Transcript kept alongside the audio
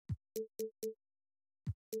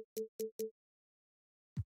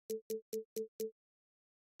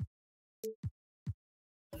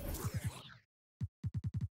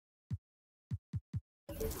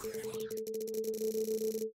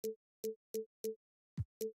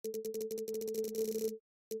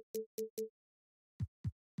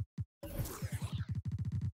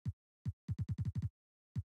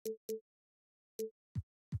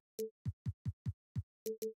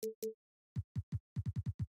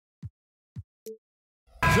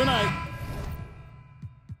tonight.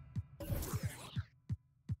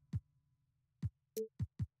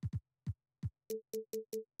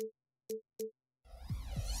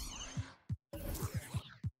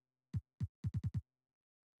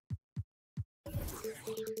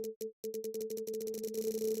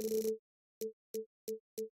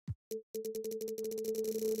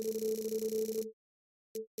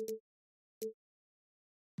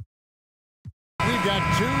 We've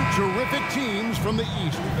got two terrific teams from the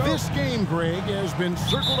East. This game, Greg, has been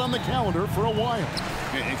circled on the calendar for a while.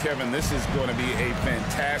 And Kevin, this is going to be a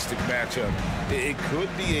fantastic matchup. It could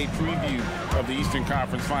be a preview of the Eastern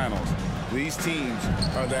Conference Finals. These teams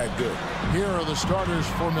are that good. Here are the starters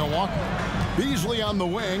for Milwaukee. Beasley on the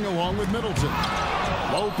wing along with Middleton.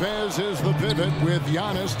 Lopez is the pivot with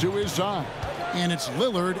Giannis to his side. And it's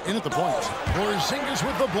Lillard in at the point. Porzingis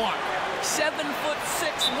with the block. 7'6"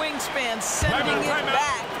 wingspan, sending it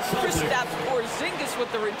back. Kristaps Porzingis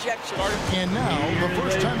with the rejection. And now the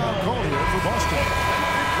first timeout call here for Boston.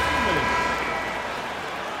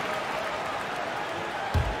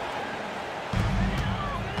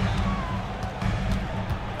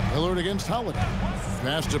 Lillard against Holiday.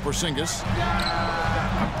 Pass to Porzingis.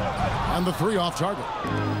 And the three off target.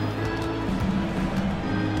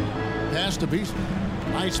 Pass to Beasley.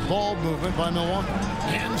 Nice ball movement by Milwaukee.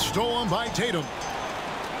 And stolen by Tatum.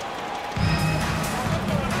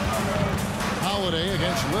 Holiday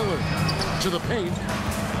against Lillard. To the paint.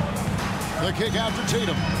 The kick out to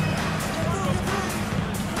Tatum.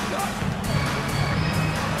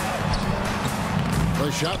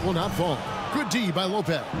 The shot will not fall. Good D by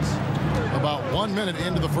Lopez. About 1 minute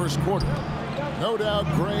into the first quarter. No doubt,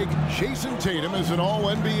 Greg, Jason Tatum is an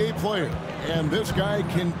all-NBA player. And this guy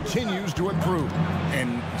continues to improve.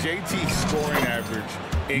 And JT's scoring average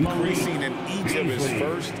increasing in each of his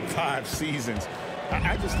first 5 seasons.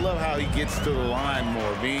 I just love how he gets to the line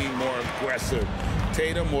more, being more aggressive.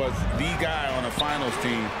 Tatum was the guy on the finals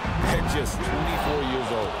team at just 24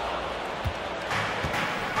 years old.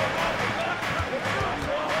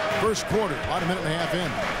 First quarter, about a minute and a half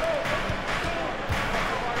in.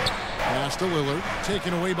 Pass to Lillard,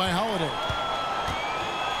 taken away by Holiday.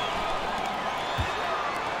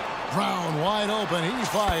 Brown wide open, he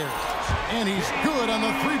fires. And he's good on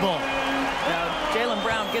the three ball. Now, Jaylen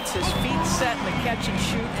Brown gets his feet set in the catch and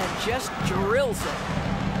shoot and just drills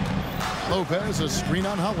it. Lopez, a screen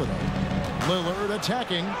on Holiday. Lillard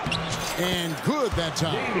attacking. And good that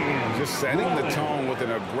time. Just setting the tone with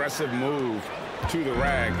an aggressive move to the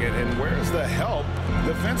rack. And where's the help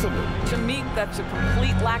defensively? To me, that's a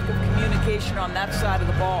complete lack of communication on that side of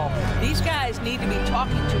the ball. These guys need to be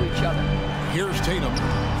talking to each other. Here's Tatum,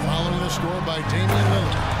 following the score by Damian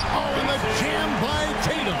Lillard. Oh, and the jam by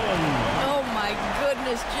Tatum. Oh, my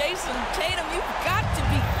goodness. Jason Tatum, you've got to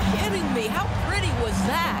be kidding me. How pretty was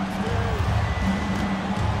that?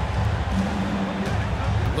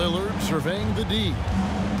 Lillard surveying the D.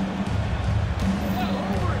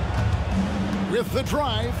 With the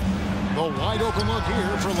drive, the wide open look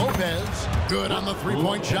here for Lopez. Good on the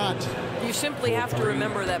three-point shot. You simply have to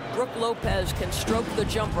remember that Brook Lopez can stroke the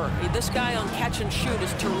jumper. This guy on catch and shoot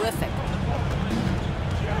is terrific.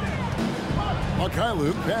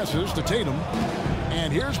 Mikhailuk passes to Tatum.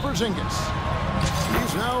 And here's Porzingis.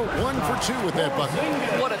 He's now 1 for 2 with that bucket.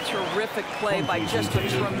 What a terrific play by just a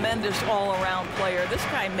tremendous all-around player. This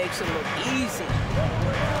guy makes it look easy.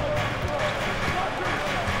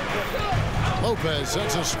 Lopez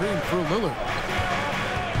sets a screen through Lillard.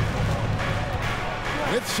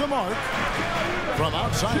 With Samart from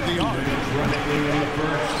outside the arc.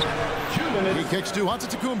 He kicks to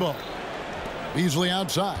Antetokounmpo. Beasley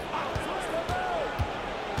outside.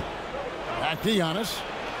 Back to Giannis.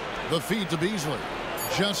 The feed to Beasley.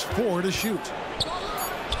 Just 4 to shoot.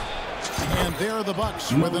 And there are the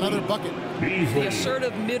Bucks with another bucket. The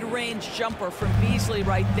assertive mid-range jumper from Beasley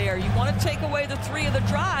right there. You want to take away the 3 of the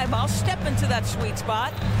drive, I'll step into that sweet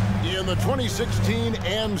spot. In the 2016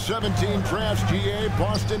 and 17 drafts, GA,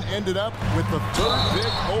 Boston ended up with the 3rd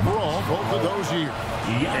pick overall both of those years.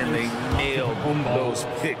 And they nailed those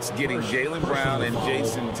picks, getting Jaylen Brown and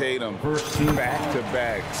Jason Tatum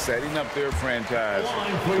back-to-back, setting up their franchise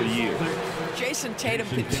for years. Jason Tatum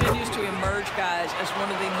continues to emerge, guys, as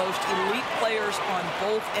one of the most elite players on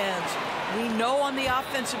both ends. We know on the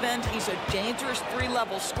offensive end he's a dangerous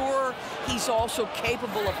 3-level scorer. He's also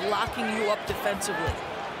capable of locking you up defensively.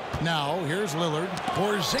 Now, here's Lillard.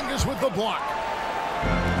 Porzingis with the block.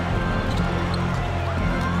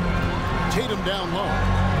 Tatum down low.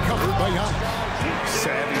 Covered by Giannis.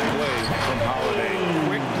 Savvy play from Holiday.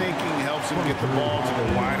 Quick thinking helps him get the ball to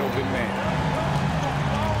the wide open man.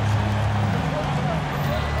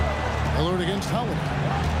 Lillard against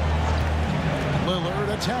Holiday. Lillard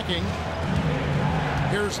attacking.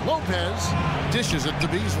 Here's Lopez. Dishes it to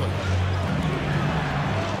Beasley.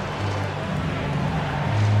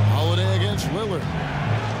 Holiday against Lillard.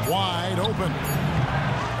 Wide open.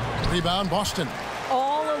 Rebound Boston.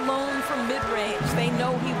 All alone from mid-range. They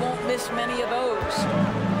know he won't miss many of those.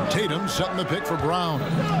 Tatum setting the pick for Brown.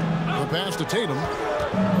 The pass to Tatum.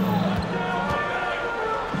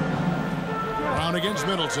 Brown against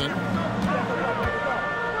Middleton.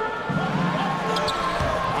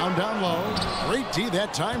 Brown down low. Great D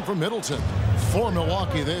that time from Middleton. For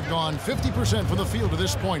Milwaukee, they've gone 50% from the field to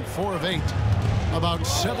this point, 4 of 8. About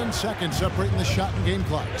 7 seconds separating the shot and game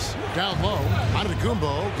clocks. Down low,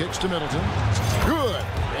 Antetokounmpo kicks to Middleton. Good.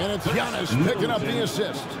 And it's Giannis picking up the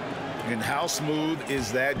assist. And how smooth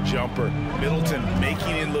is that jumper? Middleton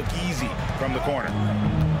making it look easy from the corner.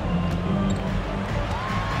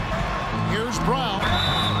 Here's Brown.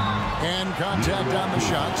 And contact on the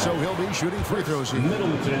shot, so he'll be shooting free throws here.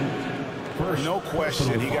 Middleton. No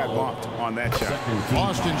question he got bumped on that shot.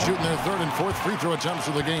 Boston shooting their 3rd and 4th free throw attempts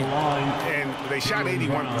of the game. And they shot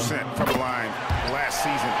 81% from the line last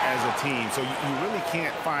season as a team. So you really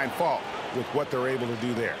can't find fault with what they're able to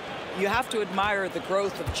do there. You have to admire the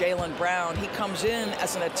growth of Jaylen Brown. He comes in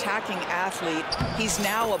as an attacking athlete. He's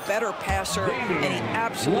now a better passer, and he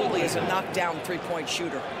absolutely is a knockdown three-point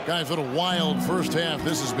shooter. Guys, what a wild first half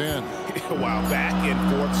this has been. Wow, back and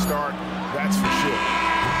forth start, that's for sure.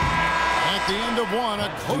 At the end of one, a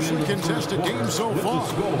closely contested game so far.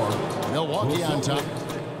 Milwaukee on top.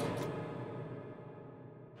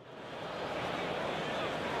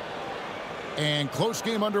 And close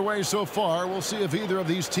game underway so far. We'll see if either of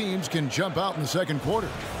these teams can jump out in the second quarter.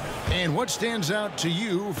 And what stands out to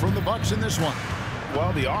you from the Bucks in this one?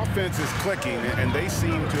 Well, the offense is clicking, and they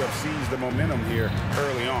seem to have seized the momentum here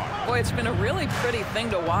early on. Boy, it's been a really pretty thing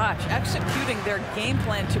to watch, executing their game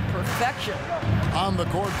plan to perfection. On the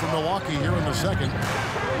court for Milwaukee here in the second.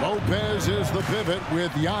 Lopez is the pivot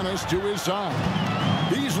with Giannis to his side.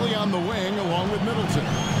 Beasley on the wing along with Middleton.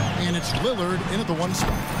 And it's Lillard in at the 1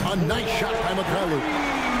 spot. A nice shot by McCullough.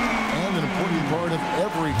 And an important part of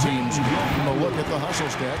every team's game. A look at the hustle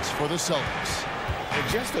stats for the Celtics. And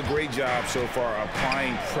just a great job so far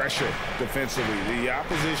applying pressure defensively. The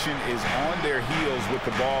opposition is on their heels with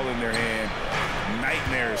the ball in their hand.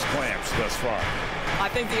 Nightmares clamps thus far. I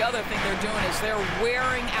think the other thing they're doing is they're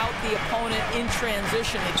wearing out the opponent in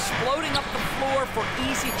transition, exploding up the floor for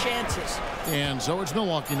easy chances. And so it's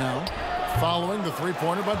Milwaukee now, following the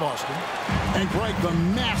three-pointer by Boston. And Greg, the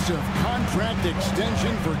massive contract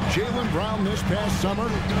extension for Jaylen Brown this past summer.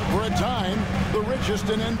 For a time, the richest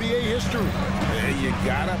in NBA history. You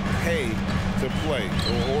gotta pay to play,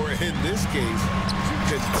 or in this case,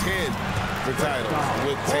 contend for titles.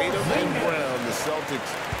 With Tatum and Brown, the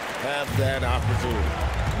Celtics have that opportunity.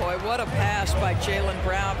 Boy, what a pass by Jaylen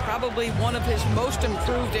Brown. Probably one of his most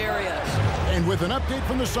improved areas. And with an update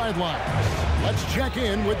from the sidelines, let's check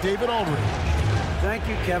in with David Aldridge. Thank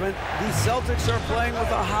you, Kevin. The Celtics are playing with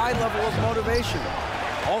a high level of motivation.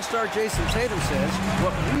 All-star Jason Tatum says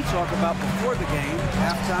what we talk about before the game,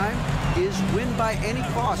 halftime, is win by any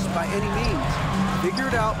cost, by any means. Figure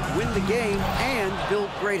it out, win the game, and build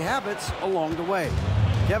great habits along the way.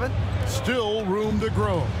 Kevin? Still room to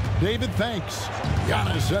grow. David, thanks.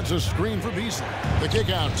 Giannis sets a screen for Beasley. The kick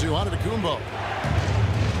out to Antetokounmpo.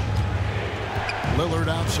 Lillard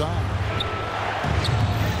outside.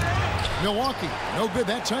 Milwaukee, no good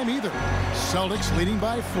that time either. Celtics leading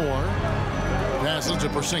by 4. Passes to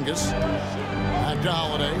Porzingis. Back to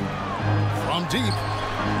Holiday. From deep.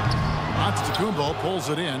 Antetokounmpo pulls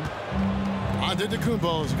it in.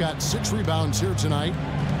 Antetokounmpo's got 6 rebounds here tonight.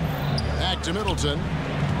 Back to Middleton.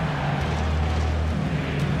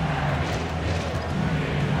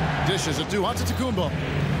 Dishes it to Antetokounmpo.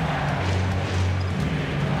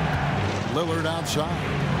 Lillard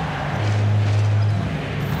outside.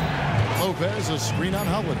 Lopez, a screen on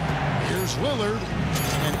Howard. Here's Lillard.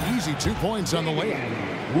 An easy 2 points on the layup.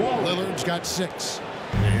 Lillard's got 6.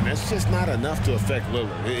 And that's just not enough to affect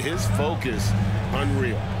Lillard. His focus,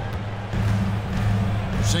 unreal.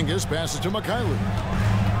 Porzingis passes to McCullough.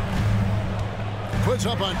 Puts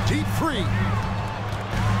up a deep three.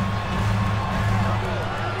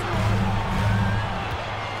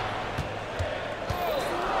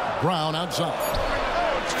 Brown outside.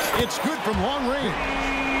 It's good from long range.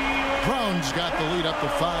 Brown's got the lead up to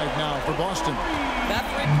 5 now for Boston. That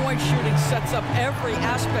three-point shooting sets up every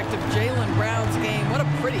aspect of Jaylen Brown's game. What a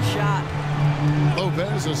pretty shot.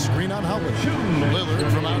 Lopez, a screen on Howard. Lillard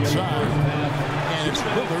from outside. And it's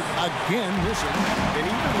Lillard again missing. And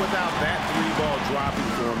even without that 3-ball dropping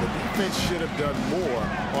for him, the defense should have done more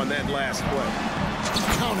on that last play.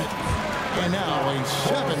 Count it. And now a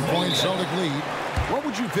 7-point Celtic lead. What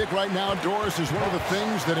would you pick right now, Doris, is one of the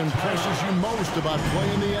things that impresses you most about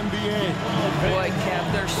playing the NBA? Boy,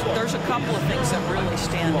 Kev, there's a couple of things that really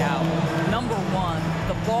stand out. Number one,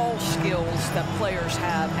 the ball skills that players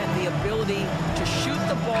have and the ability to shoot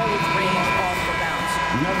the ball with range off the bounce.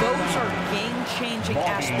 Those are game-changing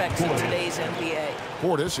aspects of today's NBA.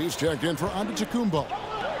 Portis, he's checked in for Antetokounmpo.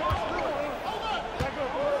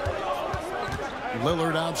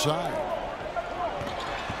 Lillard outside.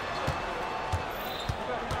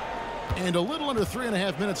 And a little under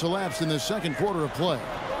 3.5 minutes elapsed in the second quarter of play.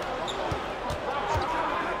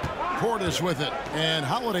 Portis with it, and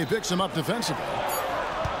Holiday picks him up defensively.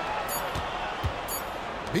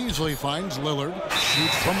 Beasley finds Lillard,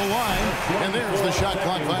 shoots from the line, and there's the shot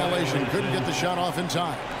clock violation. Couldn't get the shot off in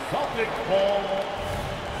time.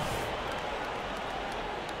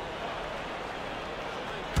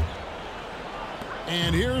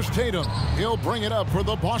 And here's Tatum. He'll bring it up for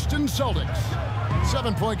the Boston Celtics.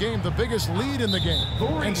 7-point game, the biggest lead in the game.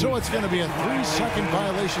 And so it's going to be a 3-second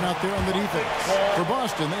violation out there on the defense. For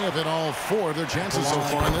Boston, they have hit all 4 of their chances so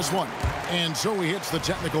far in this one. And so he hits the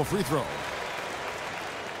technical free throw.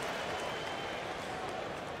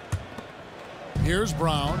 Here's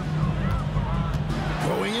Brown.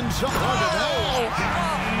 Going inside.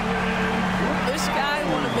 This guy,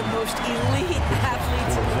 one of the most elite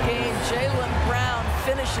athletes in the game, Jaylen Brown,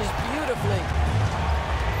 finishes beautifully.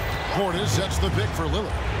 Portis sets the pick for Lillard.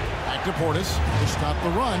 Back to Portis to stop the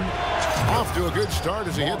run. Off to a good start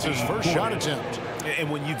as he hits his first shot attempt. And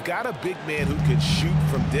when you've got a big man who can shoot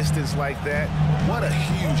from distance like that, what a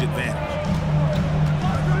huge advantage.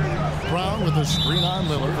 Brown with a screen on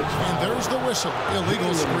Lillard. And there's the whistle.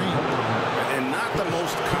 Illegal screen. And not the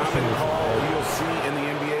most common call you'll see in the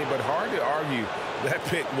NBA, but hard to argue that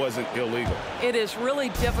pick wasn't illegal. It is really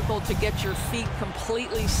difficult to get your feet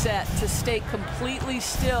completely set, to stay completely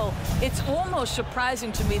still. It's almost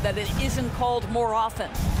surprising to me that it isn't called more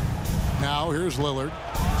often. Now here's Lillard.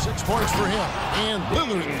 6 points for him. And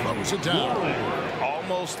Lillard throws it down.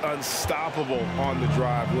 Almost unstoppable on the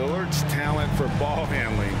drive. Lillard's talent for ball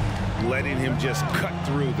handling, letting him just cut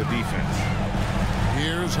through the defense.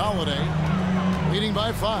 Here's Holiday, leading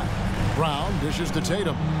by 5. Brown dishes to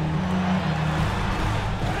Tatum.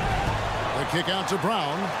 The kick out to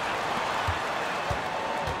Brown.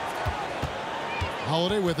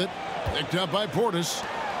 Holiday with it. Picked up by Portis.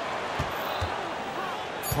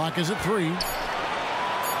 Clock is at 3.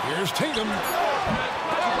 Here's Tatum.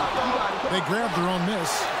 They grab their own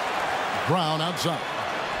miss. Brown outside.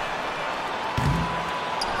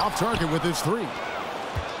 Off target with his 3.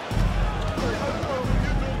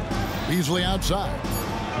 Beasley outside.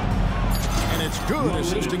 And it's good.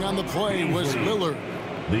 Assisting on the play was Lillard.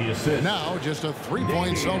 The assist. Now just a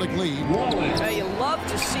 3-point Celtic lead. Now you love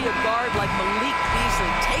to see a guard like Malik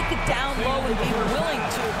Beasley take it down low and be willing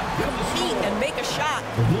to compete and make a shot.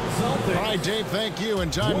 All right, Dave, thank you.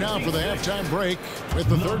 And time now for the halftime break with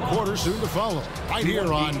the third quarter soon to follow. Right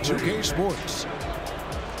here on 2K Sports.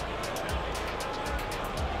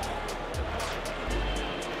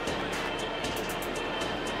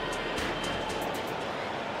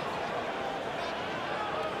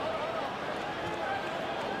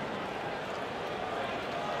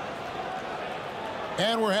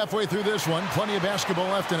 And we're halfway through this one. Plenty of basketball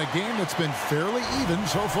left in a game that's been fairly even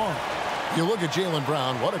so far. You look at Jaylen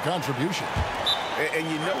Brown, what a contribution. And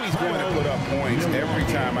you know he's going to put up points every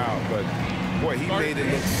time out, but boy, he made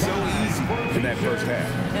it look so easy in that first half.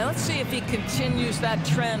 Now let's see if he continues that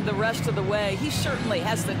trend the rest of the way. He certainly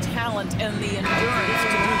has the talent and the endurance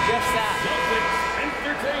to do just that.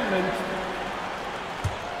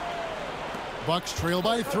 Bucks trail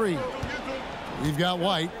by 3. We've got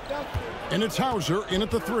White. And it's Hauser in at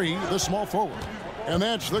the 3, the small forward. And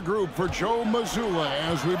that's the group for Joe Mazzulla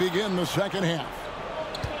as we begin the second half.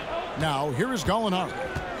 Now, here is Gallinari.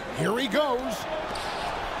 Here he goes.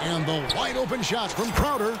 And the wide open shot from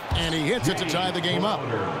Crowder. And he hits it to tie the game up.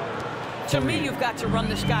 To me, you've got to run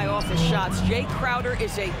this guy off his shots. Jay Crowder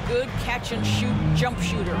is a good catch-and-shoot jump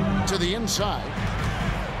shooter. To the inside.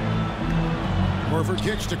 Horford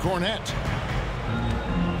kicks to Cornette.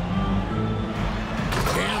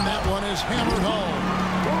 And that one is hammered home.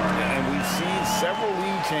 And we've seen several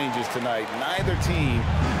lead changes tonight. Neither team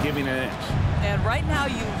giving an inch. And right now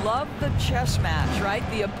you love the chess match, right?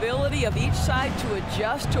 The ability of each side to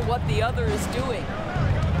adjust to what the other is doing.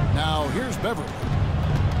 Now here's Beverly.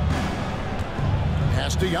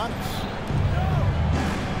 Pass to Giannis.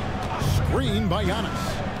 Screen by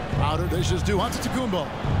Giannis. Crowder dishes to Antetokounmpo.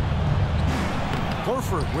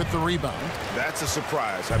 Horford with the rebound. That's a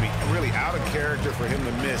surprise. I mean, really out of character for him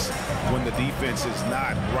to miss when the defense is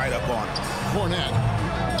not right up on him. Cornette.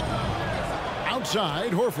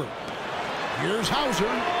 Outside, Horford. Here's Hauser.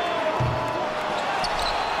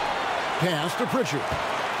 Pass to Pritchard.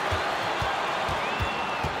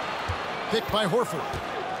 Picked by Horford.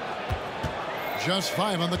 Just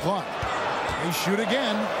 5 on the clock. They shoot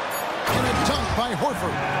again. And a dunk by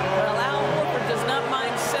Horford. Well, Al Horford does not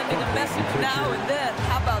mind sending a message now and then.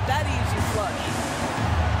 How about that easy flush?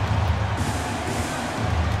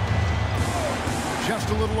 Just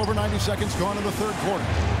a little over 90 seconds gone in the third quarter.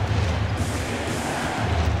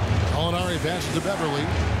 Gallinari passes to Beverly.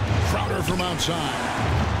 Crowder from outside.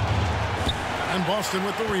 And Boston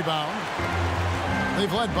with the rebound.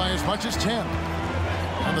 They've led by as much as 10.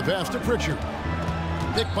 On the pass to Pritchard.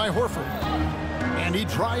 Picked by Horford. And he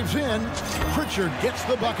drives in. Pritchard gets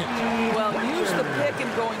the bucket. Well, use the pick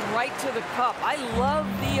and going right to the cup. I love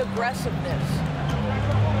the aggressiveness.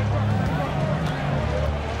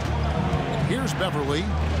 Here's Beverly.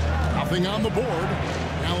 Nothing on the board.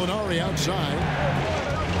 Gallinari outside.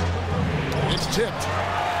 It's tipped.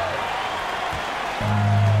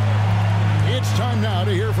 It's time now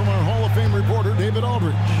to hear from our Hall of Fame reporter, David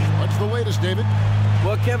Aldridge. What's the latest, David?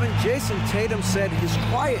 Well, Kevin, Jason Tatum said his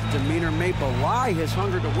quiet demeanor may belie his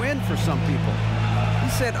hunger to win for some people. He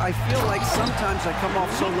said, I feel like sometimes I come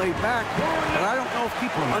off so laid back, but I don't know if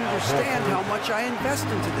people understand how much I invest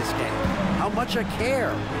into this game, how much I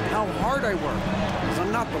care, how hard I work. Because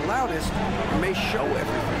I'm not the loudest, I may show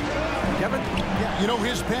everything. Kevin? Yeah, you know,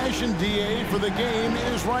 his passion, DA, for the game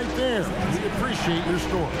is right there. We appreciate your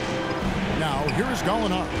story. Now, here's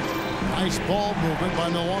Gallinari. Nice ball movement by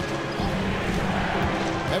Milwaukee.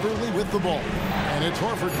 Beverly with the ball. And it's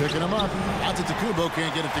Horford picking him up. Antetokounmpo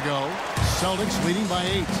can't get it to go. Celtics leading by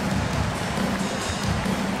 8.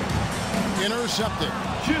 Intercepted.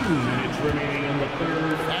 2 minutes remaining in the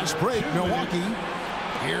third. Fast break, Milwaukee.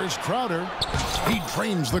 Here's Crowder. He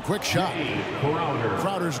drains the quick shot.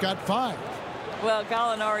 Crowder's got 5. Well,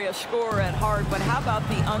 Gallinari a scorer at heart, but how about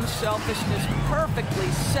the unselfishness? Perfectly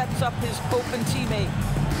sets up his open teammate.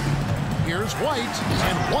 Here's White,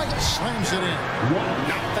 and White slams it in.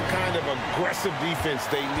 Not the kind of aggressive defense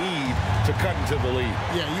they need to cut into the lead.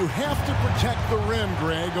 Yeah, you have to protect the rim,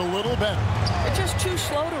 Greg, a little better. They're just too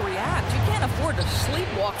slow to react. You can't afford to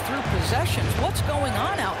sleepwalk through possessions. What's going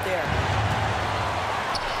on out there?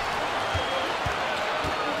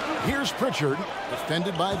 Here's Pritchard,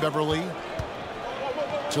 defended by Beverly.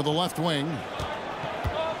 To the left wing.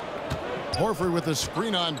 Horford with a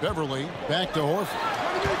screen on Beverly. Back to Horford.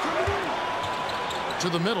 To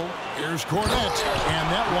the middle. Here's Cornette. And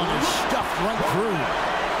that one is stuffed right through.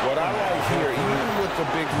 What I like here, even with the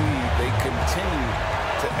big lead, they continue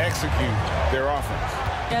to execute their offense.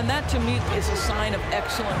 And that, to me, is a sign of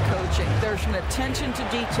excellent coaching. There's an attention to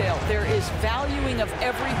detail. There is valuing of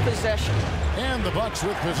every possession. And the Bucks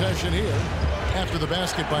with possession here. After the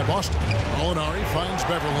basket by Boston. Gallinari finds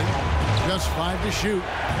Beverly. Just 5 to shoot.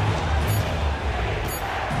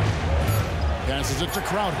 Passes it to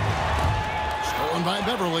Crowder. Stolen by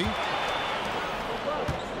Beverly.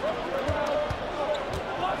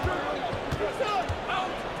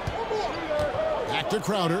 Back to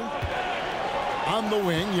Crowder. On the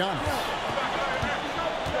wing, Giannis.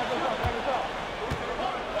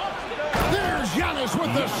 There's Giannis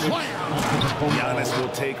with the slam. Giannis will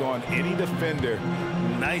take on any defender.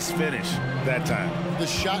 Nice finish that time. The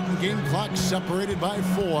shot and game clock separated by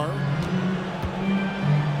 4.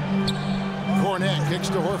 Cornette kicks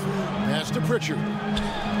to Horford. Pass to Pritchard.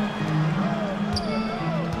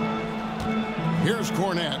 Here's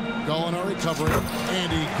Cornette. Gallinari covering.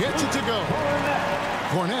 And he gets it to go.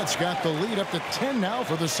 Cornette's got the lead up to 10 now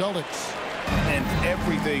for the Celtics. And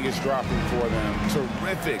everything is dropping for them.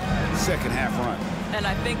 Terrific second half run. And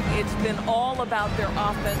I think it's been all about their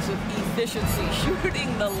offensive efficiency,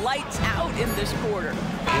 shooting the lights out in this quarter.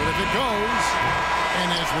 Good if it goes.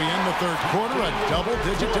 And as we end the third quarter, a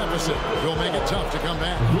double-digit deficit will make it tough to come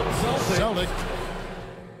back. Celtic.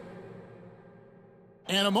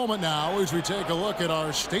 And a moment now as we take a look at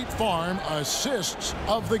our State Farm assists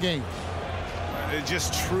of the game.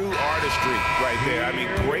 Just true artistry right there. I mean,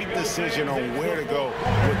 great decision on where to go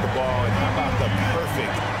with the ball, and how about the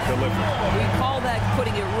perfect delivery. We call that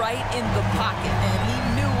putting it right in the pocket, and he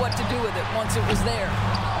knew what to do with it once it was there.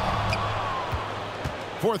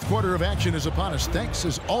 Fourth quarter of action is upon us. Thanks,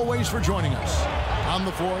 as always, for joining us. On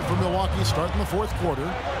the floor for Milwaukee, starting the fourth quarter.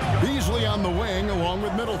 Beasley on the wing, along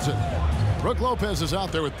with Middleton. Brook Lopez is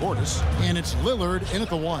out there with Portis, and it's Lillard in at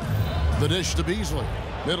the 1. The dish to Beasley.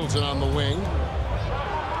 Middleton on the wing.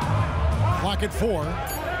 Clock at 4.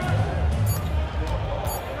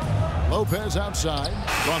 Lopez outside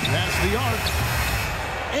from past the arc.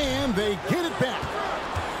 And they get it back.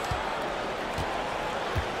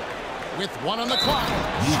 With 1 on the clock.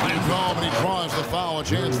 Straight call, but he draws the foul. A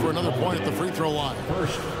chance for another point at the free throw line.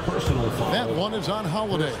 First personal foul. That one is on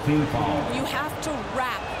Holiday. Team foul. You have to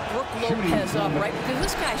wrap Brook Lopez up, right? Because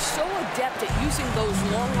this guy's so adept at using those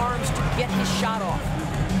long arms to get his shot off.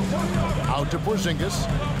 Out to Porzingis.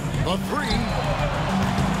 The 3.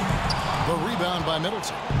 The rebound by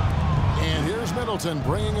Middleton. And here's Middleton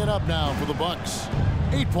bringing it up now for the Bucks.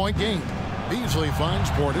 8-point game. Beasley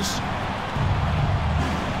finds Portis.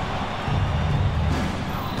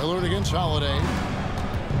 Lillard against Holiday.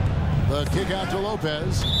 The kick out to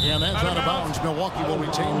Lopez. And that's out of bounds. Milwaukee will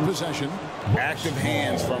retain possession. Active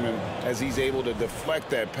hands from him as he's able to deflect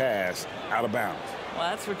that pass out of bounds. Well,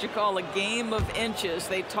 that's what you call a game of inches.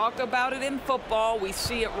 They talk about it in football. We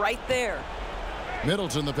see it right there.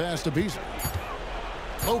 Middleton the pass to Beasley.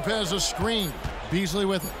 Lopez a screen. Beasley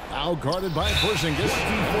with it. Now guarded by Porzingis.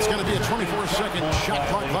 It's going to be a 24-second shot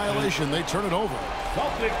clock violation. They turn it over.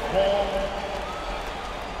 Celtic ball.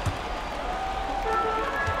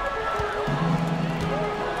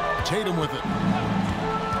 Tatum with it.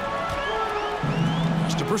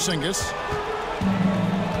 Pass to Porzingis.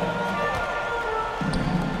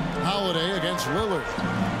 Holiday against Lillard.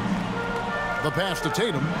 The pass to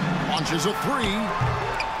Tatum. Launches a 3.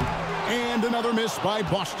 And another miss by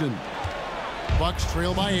Boston. Bucks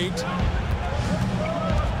trail by 8.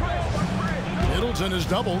 Middleton is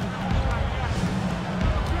doubled.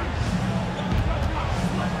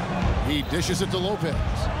 He dishes it to Lopez.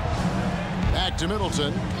 Back to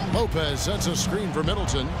Middleton. Lopez sets a screen for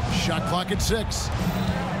Middleton. Shot clock at 6.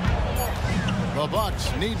 The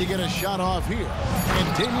Bucks need to get a shot off here.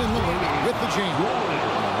 And Damian Lillard with the jam.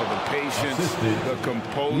 The patience, the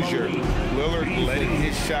composure. Lillard letting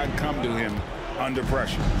his shot come to him under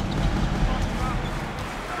pressure.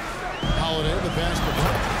 Holiday the pass to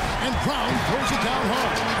Brown. And Brown throws it down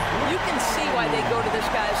hard. You can see why they go to this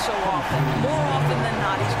guy so often. More often than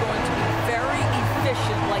not, he's going to be very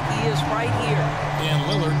efficient like he is right here. And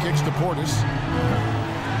Lillard kicks to Portis.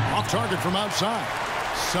 Off target from outside.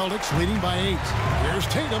 Celtics leading by 8. Here's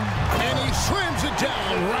Tatum. And he slams it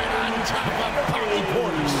down right on top of Bobby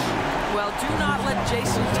Portis. Well, do not let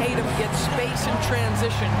Jason Tatum get space in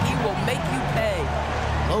transition. He will make you pay.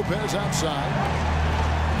 Lopez outside.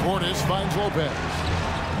 Portis finds Lopez.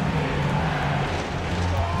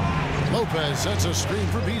 Lopez sets a screen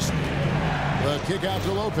for Beasley. The kick out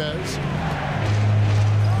to Lopez.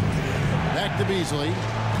 Back to Beasley.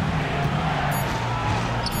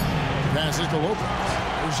 Passes to Lopez.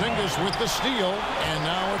 Porzingis with the steal. And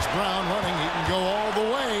now it's Brown running. He can go all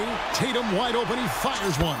the way. Tatum wide open. He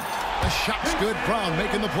fires one. The shot's good. Brown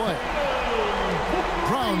making the play.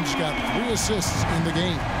 Brown's got 3 assists in the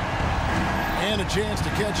game. And a chance to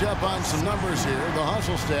catch up on some numbers here. The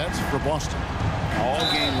hustle stats for Boston.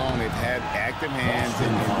 All game long, they've had active hands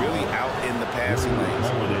and really out in the passing lanes.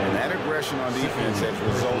 And that aggression on defense has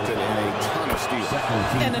resulted in a ton of steals.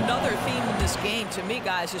 And another theme in this game, to me,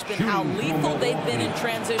 guys, has been how lethal they've been in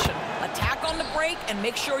transition. Attack on the break and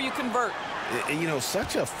make sure you convert. And, you know,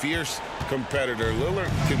 such a fierce competitor.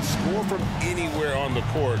 Lillard can score from anywhere on the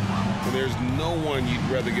court, and there's no one you'd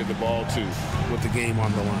rather give the ball to with the game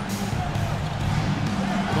on the line.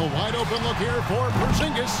 The wide open look here for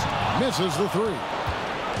Porzingis. Misses the 3.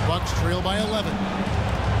 Bucks trail by 11.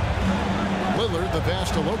 Lillard the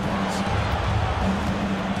pass to Lopez.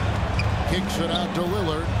 Kicks it out to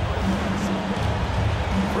Lillard.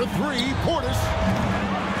 For 3, Portis.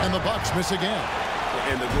 And the Bucks miss again.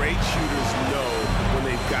 And the great shooters know when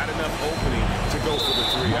they've got enough opening to go for the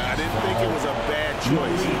 3. I didn't think it was a bad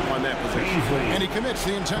choice on that possession. And he commits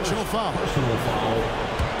the intentional foul. Personal foul.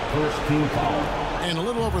 First team foul. And a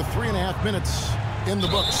little over 3.5 minutes in the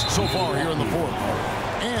books so far here in the 4th.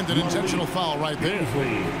 And an intentional foul right there.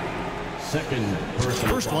 Second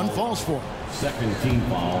personal First one falls for. Second team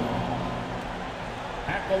foul.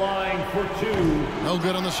 At the line for 2. No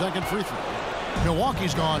good on the second free throw.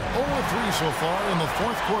 Milwaukee's gone 0-3 so far in the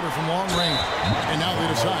 4th quarter from long range. And now they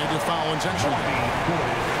decide to foul intentionally.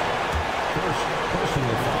 First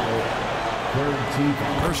personal foul. Third team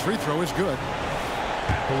foul. First free throw is good.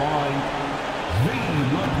 At the line,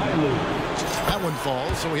 that one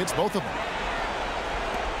falls, so he hits both of them.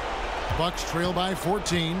 Bucks trail by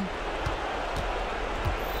 14.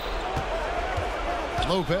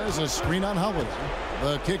 Lopez, a screen on Holiday.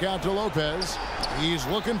 The kick out to Lopez. He's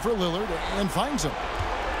looking for Lillard and finds him.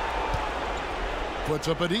 Puts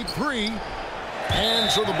up a deep 3. And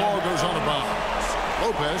so the ball goes out of bounds.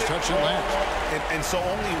 Lopez touched it last. And so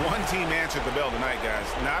only one team answered the bell tonight, guys.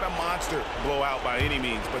 Not a monster blowout by any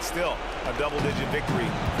means, but still a double-digit victory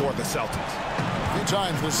for the Celtics. A few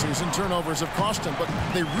times this season, turnovers have cost them, but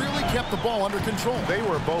they really kept the ball under control. They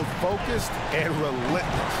were both focused and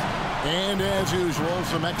relentless. And as usual,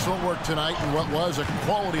 some excellent work tonight in what was a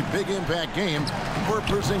quality big impact game for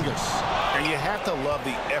Porzingis. And you have to love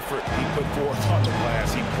the effort he put forth on the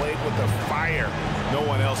glass. He played with a fire no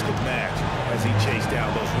one else could match as he chased down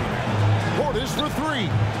those rebounds. Portis for three.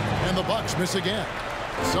 And the Bucks miss again.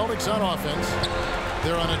 Celtics on offense.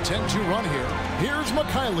 They're on a 10-2 run here. Here's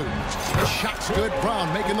Mikhailuk. The shot's good.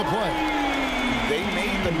 Brown making the play. They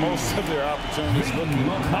made the most of their opportunities, looking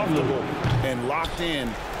comfortable and locked in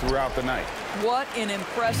throughout the night. What an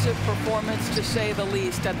impressive performance, to say the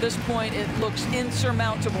least. At this point, it looks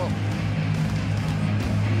insurmountable.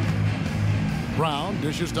 Brown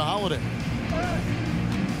dishes to Holiday.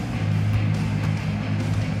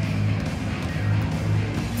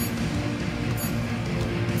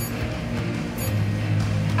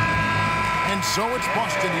 And so it's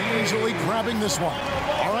Boston easily grabbing this one.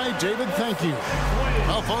 All right, David, thank you.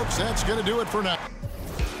 Well, folks, that's going to do it for now.